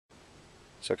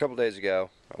So a couple days ago,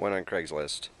 I went on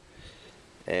Craigslist,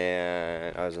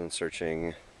 and I was on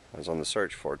the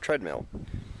search for a treadmill.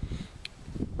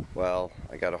 Well,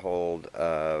 I got a hold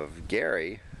of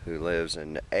Gary, who lives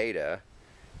in Ada,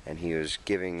 and he was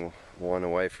giving one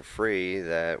away for free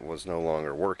that was no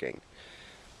longer working.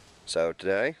 So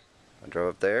today, I drove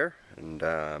up there and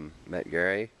met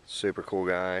Gary, super cool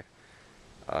guy,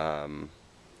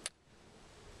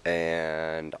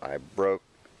 and I broke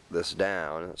this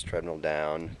treadmill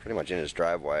down, pretty much in his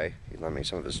driveway. He lent me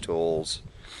some of his tools.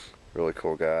 Really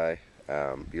cool guy.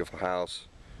 Beautiful house.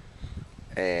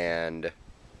 And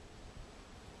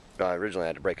I originally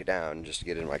had to break it down just to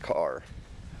get it in my car.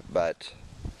 But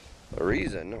the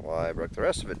reason why I broke the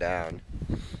rest of it down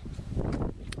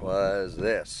was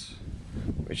this,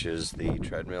 which is the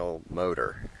treadmill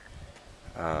motor.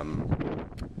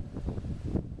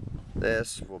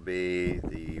 This will be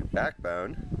the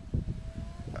backbone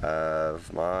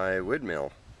of my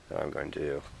windmill that I'm going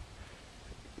to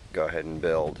go ahead and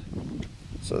build.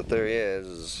 So the theory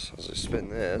is, as I spin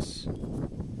this,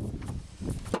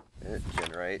 it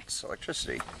generates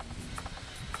electricity.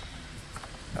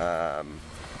 I'm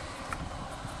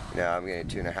getting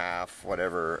 2.5,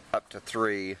 whatever, up to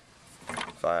 3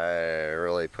 if I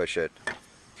really push it.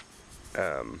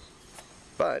 But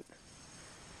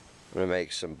I'm going to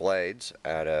make some blades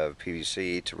out of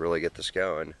PVC to really get this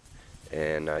going,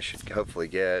 and I should hopefully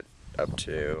get up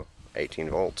to 18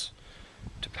 volts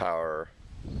to power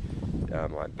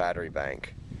my battery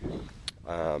bank.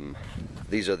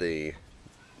 These are the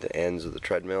ends of the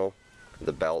treadmill,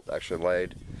 the belt actually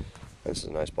laid. This is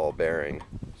a nice ball bearing,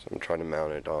 so I'm trying to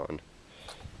mount it on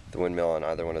the windmill on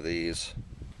either one of these.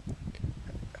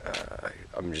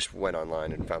 I just went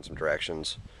online and found some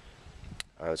directions.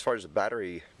 As far as the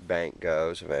battery bank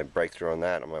goes, if I break through on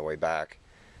that on my way back,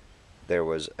 there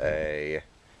was a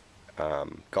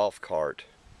golf cart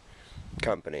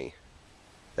company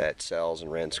that sells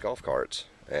and rents golf carts,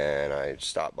 and I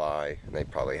stopped by, and they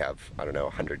probably have, I don't know,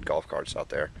 100 golf carts out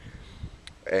there,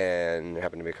 and there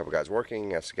happened to be a couple guys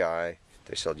working. Asked the guy if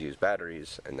they sell used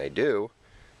batteries, and they do,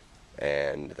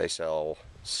 and they sell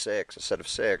a set of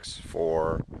 6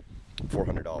 for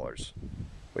 $400,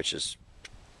 which is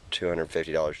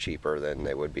 $250 cheaper than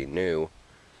they would be new,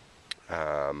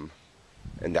 and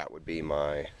that would be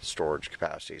my storage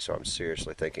capacity. So I'm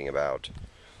seriously thinking about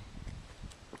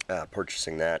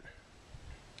purchasing that,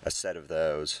 a set of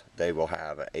those. They will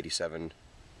have an 87-hour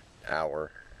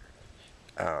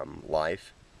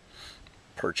life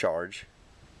per charge.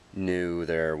 New,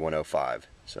 they're 105,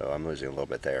 so I'm losing a little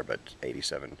bit there, but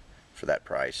 87 for that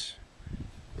price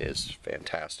is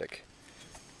fantastic.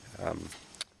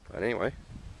 But anyway,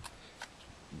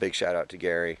 big shout out to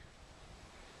Gary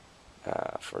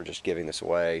for just giving this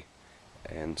away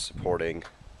and supporting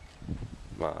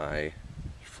my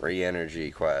free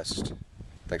energy quest.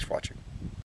 Thanks for watching.